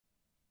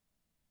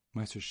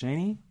Maaser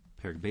Sheini,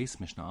 Perek Beis,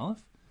 Mishnah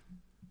Aleph,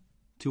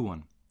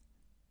 2:1.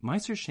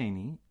 Maaser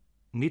Sheini,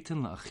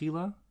 nitin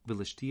la'achila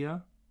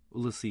v'lishtia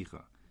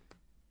u'lesicha.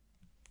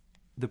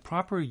 The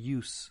proper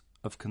use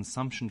of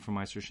consumption for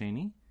Maaser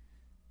Sheini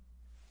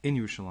in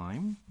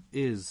Yerushalayim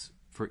is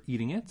for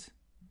eating it,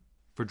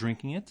 for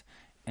drinking it,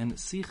 and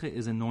sicha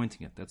is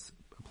anointing it. That's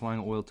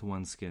applying oil to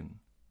one's skin.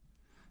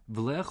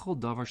 V'le'echol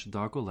davar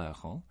shedarko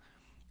le'echol.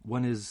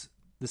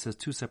 This has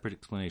two separate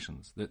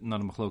explanations, not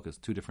a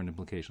machlokas, two different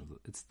implications.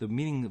 It's the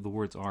meaning of the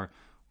words are,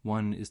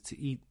 one is to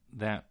eat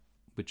that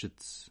which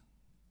it's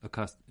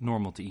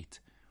normal to eat,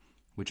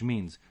 which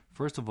means,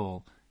 first of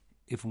all,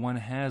 if one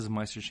has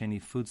Maaser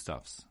Sheini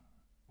foodstuffs,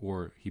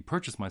 or he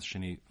purchased Maaser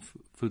Sheini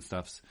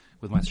foodstuffs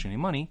with Maaser Sheini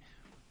money,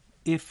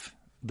 if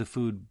the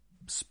food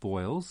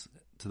spoils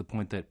to the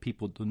point that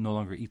people no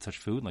longer eat such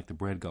food, like the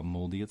bread got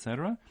moldy,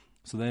 etc.,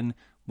 so then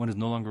one is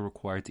no longer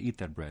required to eat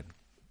that bread.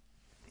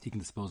 He can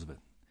dispose of it.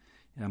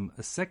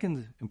 A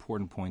second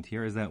important point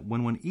here is that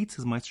when one eats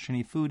his Maaser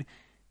Sheini food,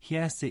 he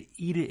has to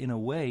eat it in a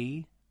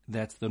way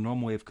that's the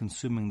normal way of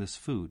consuming this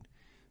food.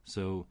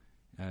 So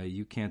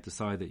you can't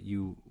decide that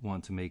you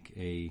want to make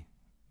a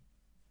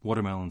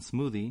watermelon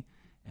smoothie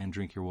and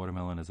drink your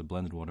watermelon as a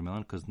blended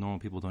watermelon, because normal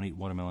people don't eat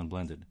watermelon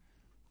blended.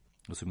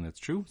 Assuming that's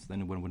true, so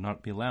then one would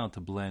not be allowed to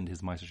blend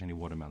his Maaser Sheini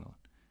watermelon.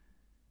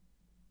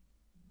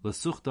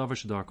 L'such davar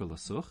shedarko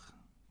l'such.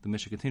 The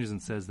Mishnah continues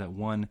and says that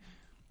one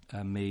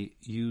may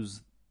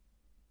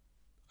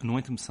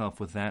anoint himself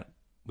with that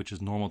which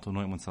is normal to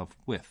anoint oneself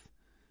with.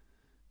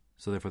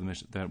 So therefore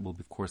that will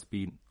of course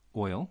be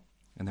oil,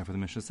 and therefore the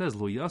Mishnah says,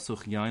 Lo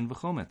yasuch yain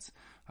v'chometz.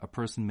 A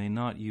person may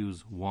not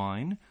use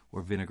wine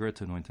or vinegar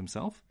to anoint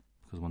himself,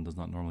 because one does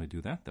not normally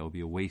do that. That would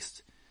be a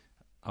waste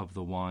of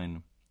the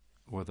wine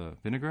or the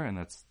vinegar, and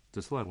that's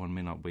disallowed. One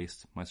may not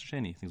waste Maaser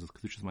Sheini, things with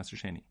kedushas Maaser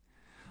Sheini.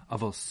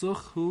 Aval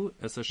suchu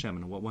es Hashem.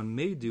 And what one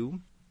may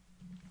do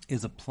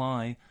is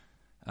apply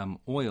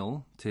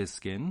oil to his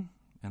skin,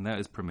 and that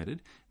is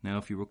permitted. Now,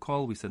 if you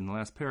recall, we said in the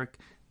last parak,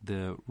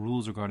 the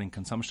rules regarding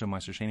consumption of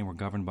Maaser Sheini were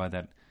governed by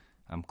that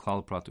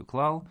klal pratu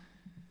klal.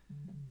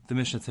 The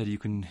Mishnah said you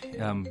can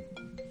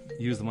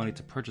use the money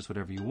to purchase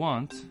whatever you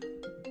want,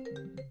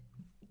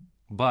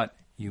 but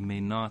you may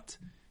not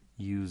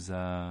use.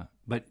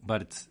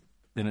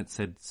 Then it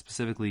said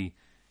specifically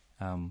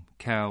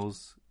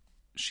cows,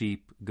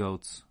 sheep,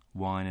 goats,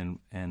 wine,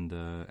 and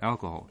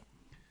alcohol.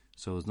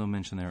 So there's no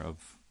mention there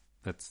of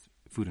that's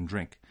food and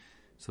drink.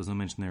 So there's no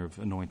mention there of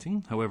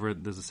anointing. However,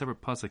 there's a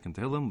separate pasuk in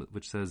Tehillim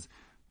which says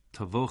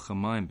Tavo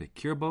chamayim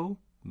bekirbo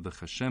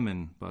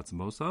v'chashemin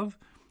ba'atzmosav,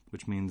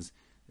 which means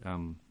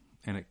and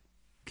it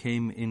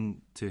came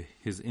into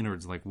his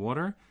innards like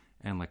water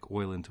and like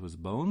oil into his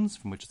bones,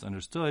 from which it's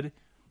understood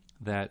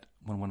that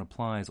when one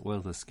applies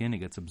oil to the skin, it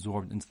gets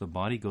absorbed into the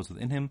body, goes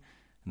within him,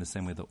 in the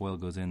same way that oil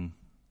goes in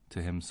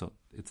to him. So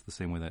it's the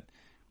same way that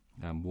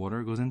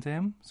water goes into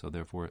him. So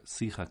therefore,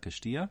 sicha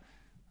kashtia,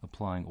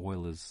 applying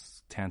oil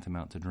is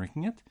tantamount to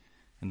drinking it.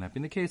 And that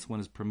being the case, one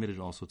is permitted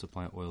also to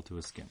apply oil to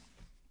his skin.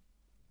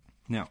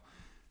 Now,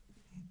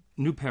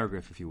 new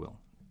paragraph, if you will.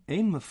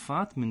 Ein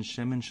mefat min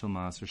shemen shel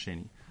Maaser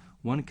Sheini.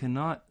 One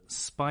cannot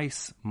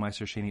spice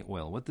Maaser Sheini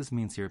oil. What this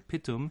means here,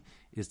 pitum,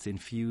 is to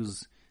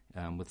infuse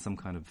with some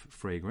kind of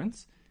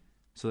fragrance.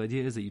 So the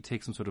idea is that you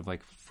take some sort of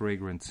like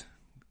fragrant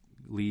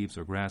leaves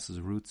or grasses,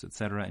 roots,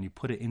 etc., and you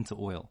put it into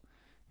oil.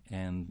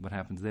 And what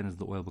happens then is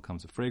the oil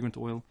becomes a fragrant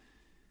oil,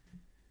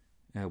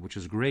 which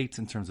is great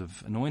in terms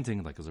of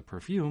anointing, like as a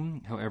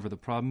perfume. However, the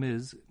problem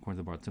is,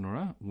 according to the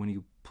Bartanura, when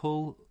you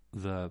pull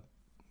the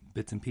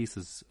bits and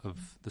pieces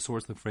of the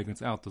source of the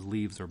fragrance out, those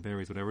leaves or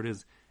berries, whatever it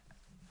is,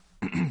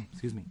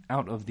 excuse me,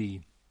 out of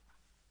the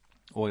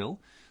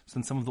oil, so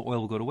then some of the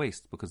oil will go to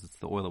waste because it's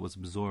the oil that was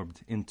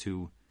absorbed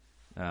into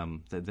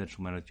the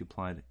vegetable matter that you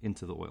applied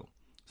into the oil.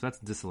 So that's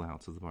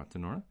disallowed, says the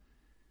Bartanura.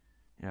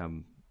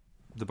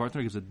 The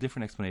Bartanura gives a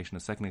different explanation,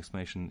 a second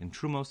explanation in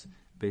Trumos,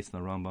 based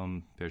on the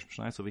Rambam, Perish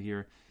Mishnayos over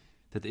here,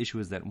 that the issue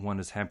is that one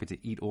is happy to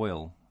eat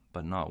oil,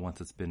 but not once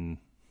it's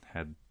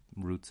had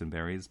roots and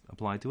berries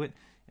applied to it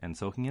and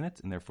soaking in it,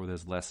 and therefore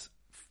there's less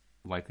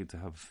likely to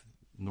have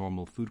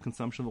normal food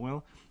consumption of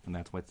oil, and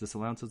that's why it's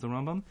disallowed, says the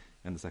Rambam,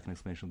 and the second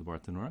explanation of the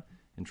Bartanura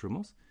in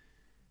Trumos.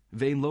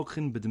 Ve'in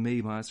lokhin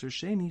b'dmei Maaser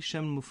Sheini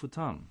shem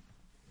mufutam.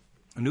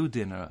 A new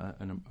din,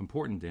 an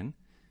important din,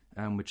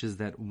 which is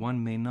that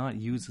one may not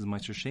use his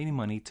Maaser Sheini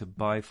money to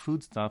buy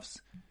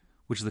foodstuffs,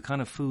 which is the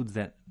kind of foods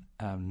that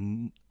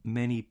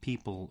many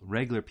people,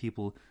 regular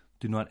people,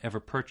 do not ever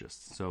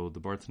purchase. So the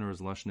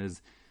Bartanura's lashon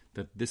is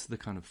that this is the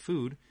kind of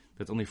food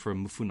that's only for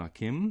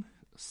mufunakim,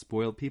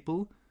 spoiled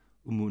people,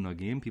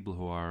 umunagim, people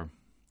who are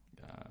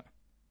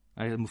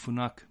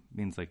mufunak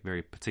means like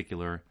very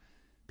particular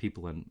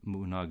people, and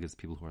munag is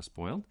people who are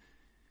spoiled.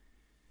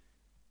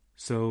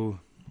 So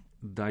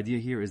the idea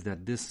here is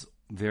that this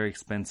very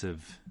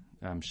expensive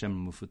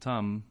shem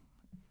mufutam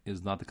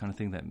is not the kind of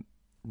thing that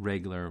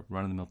regular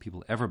run-of-the-mill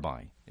people ever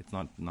buy. It's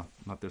not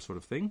their sort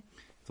of thing.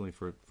 It's only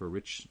for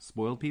rich,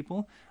 spoiled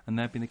people. And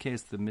that being the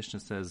case, the Mishnah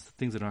says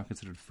things that are not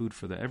considered food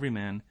for the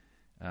everyman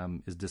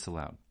is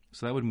disallowed.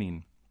 So that would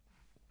mean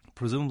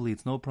Presumably,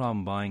 it's no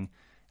problem buying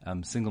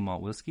single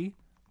malt whiskey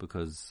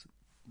because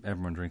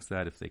everyone drinks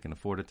that if they can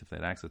afford it, if they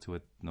have access to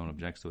it, no one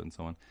objects to it, and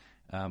so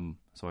on.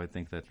 So I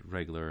think that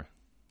regular,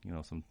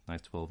 some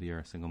nice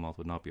 12-year single malt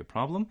would not be a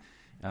problem.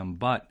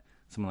 But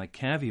something like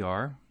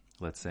caviar,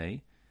 let's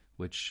say,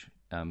 which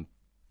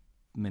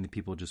many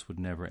people just would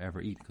never, ever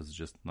eat because it's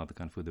just not the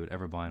kind of food they would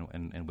ever buy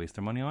and waste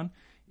their money on,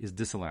 is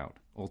disallowed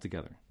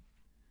altogether.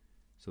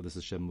 So this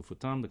is Shem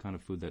Mufutam, the kind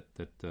of food that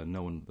the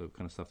kind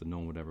of stuff that no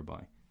one would ever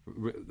buy.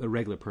 A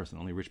regular person,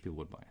 only rich people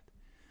would buy it.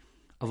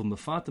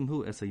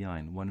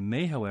 One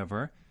may,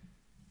 however,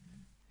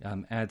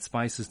 add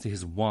spices to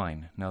his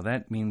wine. Now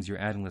that means you're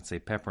adding, let's say,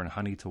 pepper and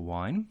honey to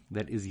wine.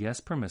 That is, yes,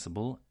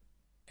 permissible.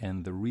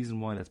 And the reason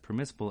why that's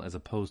permissible, as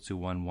opposed to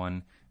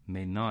one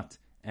may not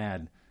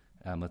add,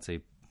 let's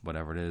say,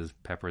 whatever it is,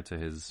 pepper to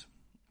his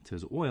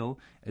oil,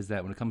 is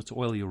that when it comes to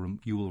oil,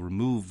 you will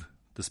remove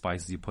the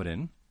spices you put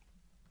in.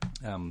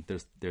 They're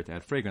there to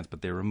add fragrance,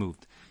 but they're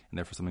removed, and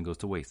therefore something goes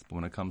to waste. But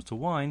when it comes to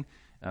wine,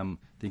 the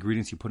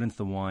ingredients you put into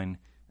the wine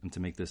to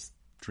make this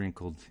drink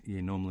called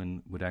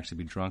Yenomlin would actually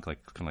be drunk, kind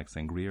of like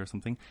sangria or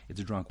something.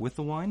 It's drunk with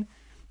the wine,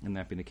 and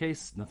that being the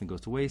case, nothing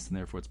goes to waste, and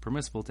therefore it's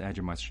permissible to add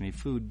your Ma'aser Sheini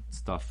food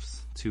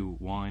stuffs to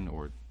wine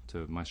or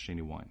to Ma'aser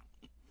Sheini wine.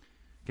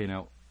 Okay,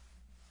 now,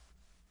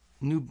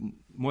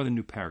 more than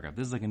new paragraph.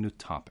 This is like a new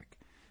topic.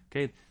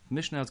 Okay, the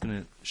Mishnah now is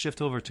going to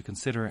shift over to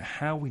consider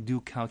how we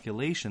do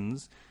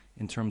calculations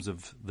in terms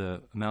of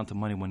the amount of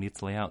money one needs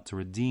to lay out to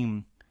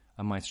redeem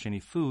a Ma'aser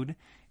Sheini food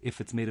if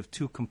it's made of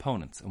two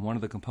components. And one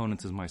of the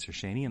components is Ma'aser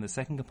Sheini, and the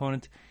second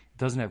component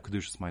doesn't have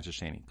Kedushas Ma'aser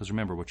Sheini. Because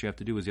remember, what you have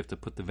to do is you have to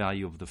put the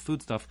value of the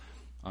foodstuff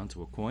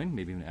onto a coin,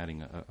 maybe even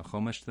adding a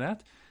chomesh to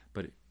that.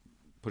 But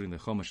putting the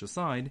chomesh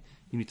aside,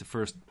 you need to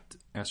first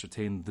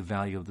ascertain the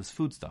value of this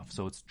foodstuff.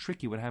 So it's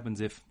tricky what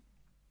happens if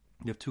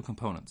you have two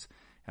components,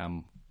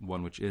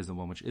 one which is and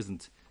one which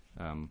isn't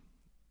Ma'aser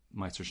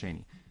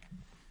Sheini.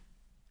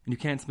 And you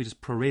can't simply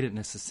just prorate it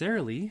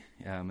necessarily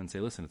and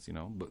say, listen, it's,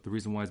 but the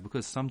reason why is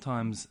because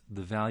sometimes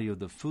the value of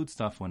the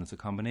foodstuff when it's a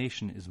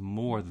combination is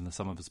more than the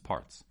sum of its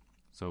parts.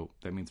 So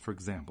that means, for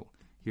example,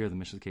 here the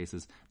Mishnah's case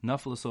is,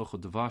 Nafal asocho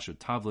devashu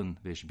tavlin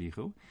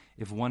ve'shbichu.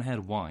 If one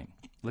had wine,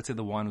 let's say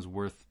the wine was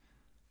worth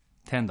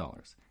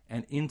 $10,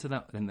 and into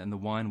that, and the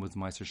wine was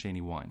Ma'aser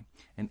Sheini wine,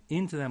 and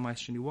into that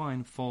Ma'aser Sheini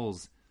wine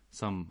falls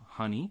some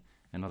honey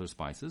and other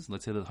spices.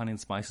 Let's say the honey and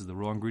spices, the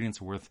raw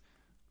ingredients, are worth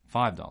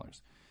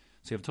 $5.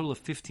 So you have a total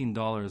of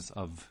 $15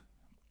 of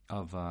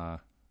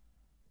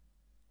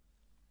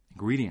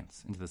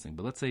ingredients into this thing.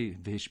 But let's say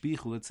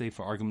let's say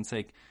for argument's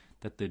sake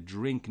that the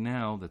drink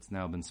now that's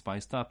now been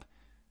spiced up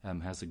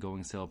has a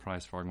going sale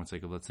price, for argument's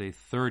sake, of let's say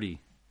 $30.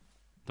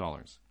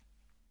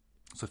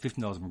 So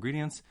 $15 of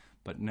ingredients,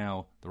 but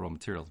now the raw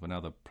materials, but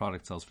now the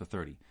product sells for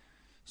 $30.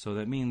 So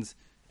that means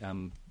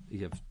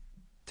you have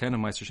 10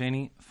 of Ma'aser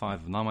Sheini,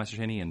 5 of non-Ma'aser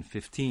Sheini, and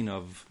 15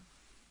 of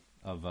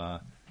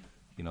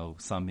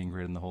some being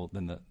greater than the whole,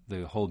 than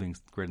the whole being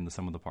greater than the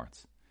sum of the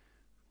parts.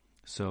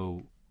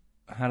 So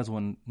how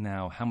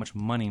much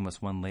money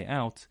must one lay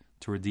out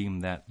to redeem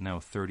that now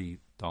 $30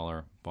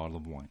 bottle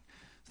of wine?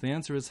 So the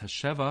answer is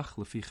hashevach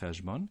lefi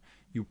cheshbon.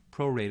 You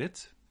prorate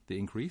it, the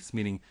increase,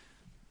 meaning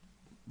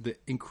the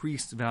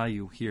increased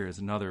value here is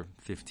another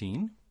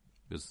 15.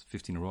 There's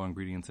 15 raw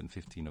ingredients and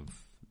 15 of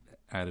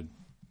added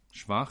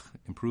shvach,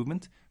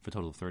 improvement, for a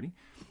total of 30.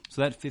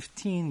 So that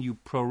 15 you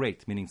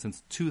prorate, meaning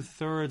since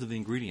 2/3 of the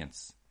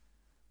ingredients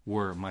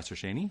were Ma'aser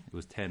Sheini, it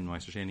was 10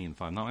 Ma'aser Sheini and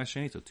 5 not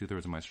Ma'aser Sheini, so 2/3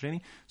 of Ma'aser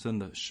Sheini. So then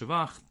the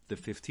shvach, the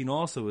 15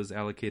 also is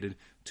allocated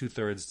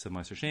 2/3 to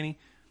Ma'aser Sheini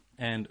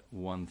and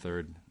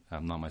 1/3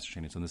 not Ma'aser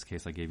Sheini. So in this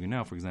case I gave you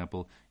now, for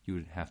example, you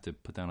would have to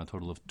put down a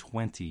total of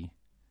 $20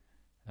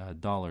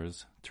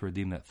 to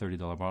redeem that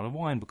 $30 bottle of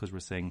wine, because we're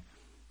saying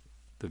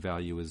the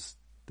value is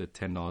the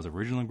 $10 of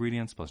original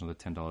ingredients plus another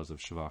 $10 of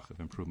shvach, of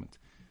improvement.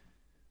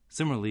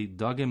 Similarly,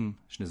 dagim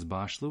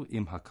shnizbashlu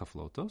im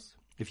hakaflotos.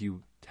 If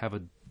you have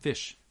a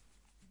fish,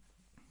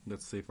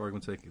 let's say for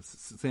argument's sake,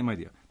 it's the same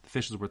idea. The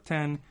fish is worth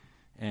 10,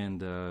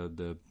 and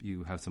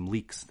you have some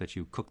leeks that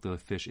you cook the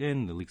fish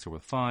in. The leeks are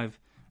worth 5.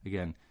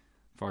 Again,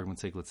 for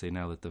argument's sake, let's say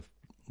now that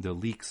the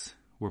leeks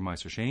were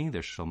Ma'aser Sheini,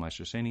 they're shel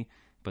Ma'aser Sheini,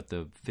 but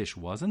the fish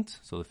wasn't.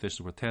 So the fish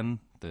is worth 10,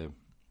 the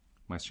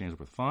Ma'aser Sheini is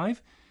worth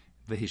 5.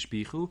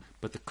 Vehishbichu,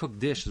 but the cooked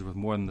dish is worth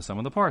more than the sum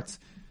of the parts.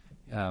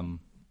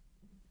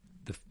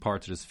 The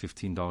parts are just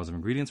 $15 of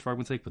ingredients, for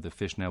argument's sake, but the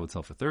fish now would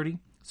sell for 30.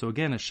 So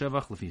again, a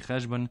shevach lefi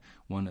cheshbon,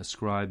 one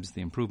ascribes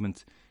the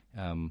improvement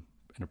in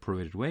a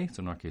prorated way.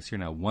 So in our case here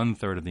now,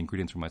 1/3 of the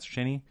ingredients were Ma'aser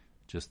Sheini,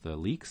 just the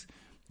leeks.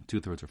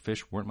 2/3 are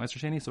fish, weren't Ma'aser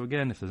Sheini. So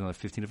again, if there's another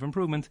 15 of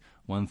improvement,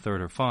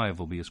 1/3 or 5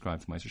 will be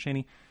ascribed to Ma'aser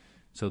Sheini.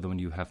 So then when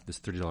you have this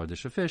 $30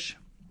 dish of fish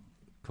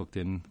cooked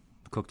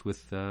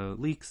with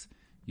leeks,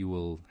 you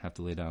will have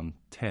to lay down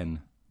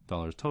 $10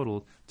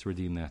 total to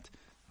redeem that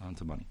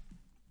onto money.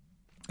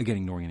 Again,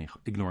 ignoring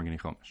any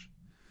chomesh.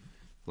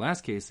 The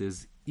last case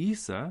is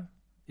Isa,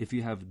 if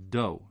you have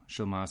dough,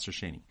 shel Ma'aser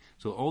Sheini.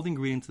 So all the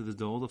ingredients of the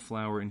dough, the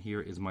flour in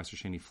here is Ma'aser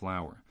Sheini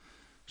flour.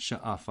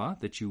 Sha'afa,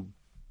 that you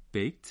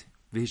baked,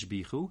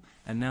 v'hishbichu,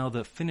 and now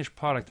the finished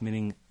product,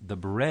 meaning the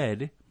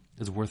bread,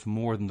 is worth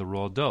more than the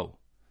raw dough.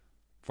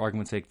 For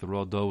argument's sake, the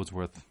raw dough is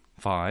worth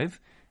 5,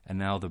 and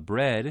now the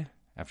bread,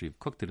 after you've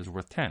cooked it, is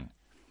worth 10.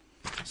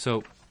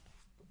 So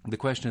the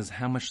question is,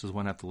 how much does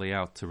one have to lay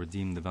out to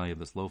redeem the value of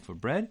this loaf of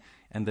bread?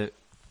 And the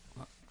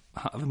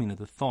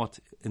thought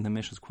in the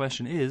Mishnah's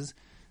question is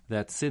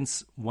that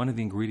since one of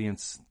the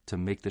ingredients to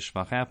make the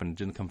shvach happen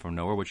didn't come from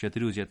nowhere, what you have to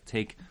do is you have to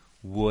take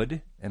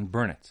wood and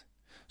burn it.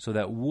 So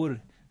that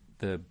wood,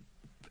 the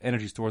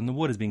energy stored in the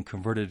wood, is being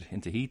converted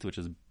into heat, which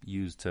is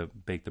used to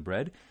bake the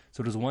bread.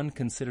 So does one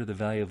consider the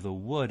value of the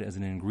wood as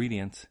an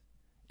ingredient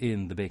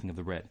in the baking of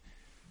the bread?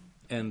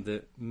 And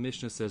the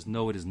Mishnah says,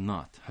 no, it is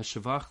not.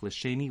 Hashevach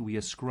l'sheni, we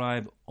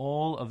ascribe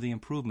all of the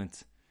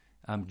improvement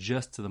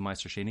just to the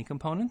Maaser Sheini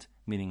component,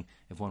 meaning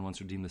if one wants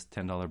to redeem this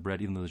 $10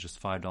 bread, even though there's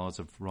just $5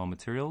 of raw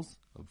materials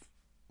of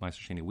Maaser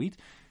Sheini wheat,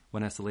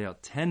 one has to lay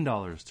out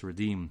 $10 to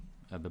redeem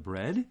the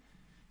bread.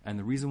 And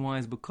the reason why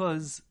is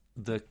because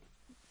the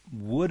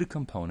wood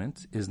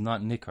component is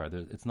not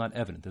nikar. It's not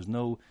evident. There's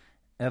no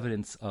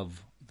evidence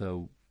of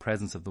the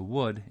presence of the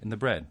wood in the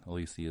bread. All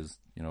you see is,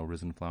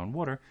 risen flour and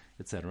water,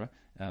 etc.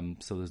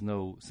 So there's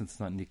no, since it's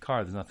not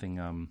nikar, there's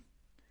nothing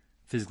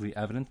physically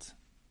evident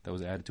that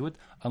was added to it,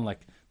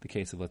 unlike the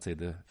case of, let's say,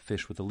 the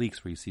fish with the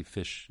leeks, where you see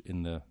fish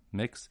in the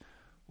mix,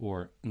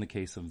 or in the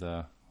case of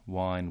the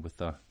wine with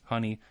the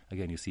honey,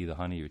 again, you see the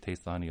honey, you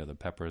taste the honey, or the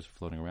peppers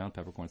floating around,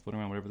 peppercorns floating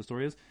around, whatever the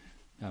story is.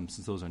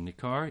 Since those are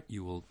nikar,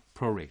 you will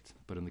prorate.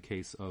 But in the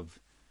case of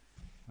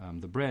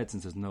the bread,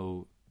 since there's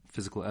no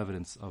physical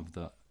evidence of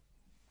the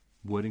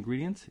wood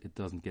ingredient, it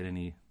doesn't get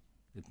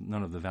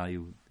none of the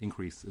value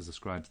increase is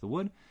ascribed to the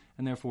wood,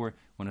 and therefore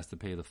one has to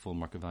pay the full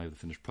market value of the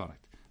finished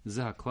product.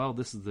 Zeh klal,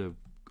 this is the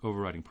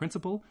overriding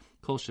principle.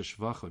 Kol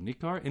sheshvach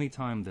nikar,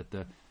 anytime that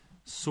the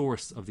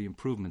source of the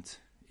improvement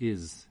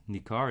is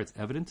nikar, it's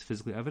evident,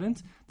 physically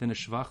evident, then a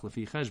shvach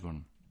lefi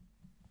cheshbon.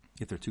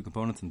 If there are two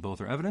components and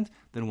both are evident,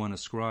 then one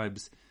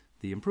ascribes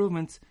the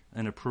improvement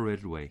in a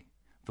prorated way.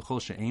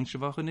 V'chol she'ein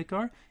shvach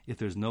nikar, if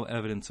there's no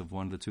evidence of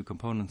one of the two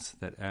components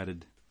that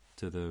added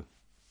to the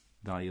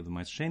value of the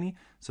Maaser Sheini,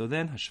 so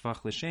then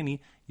hashvach l'sheni,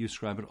 you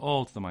ascribe it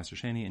all to the Maaser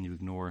Sheini and you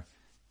ignore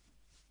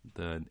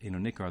the Eino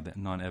Nikar, the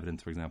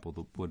non-evidence, for example,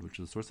 the wood, which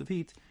is the source of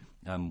heat,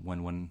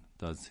 when one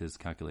does his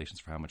calculations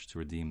for how much to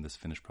redeem this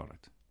finished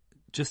product.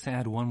 Just to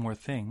add one more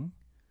thing,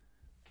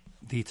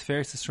 the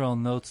Tiferes Yisrael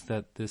notes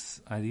that this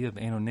idea of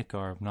Eino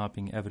Nikar, of not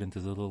being evident,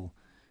 is a little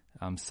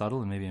subtle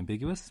and maybe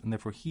ambiguous, and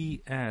therefore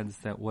he adds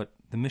that what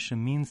the Mishnah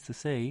means to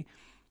say,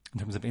 in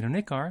terms of Eino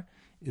Nikar,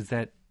 is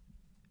that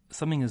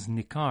something is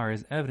Nikar,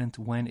 is evident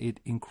when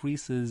it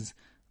increases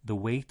the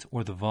weight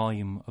or the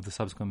volume of the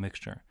subsequent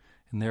mixture,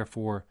 and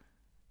therefore,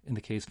 in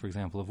the case, for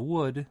example, of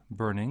wood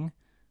burning,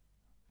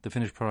 the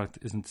finished product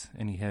isn't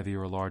any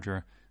heavier or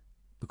larger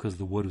because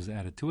the wood was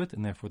added to it,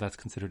 and therefore that's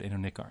considered Eino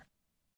Nikar.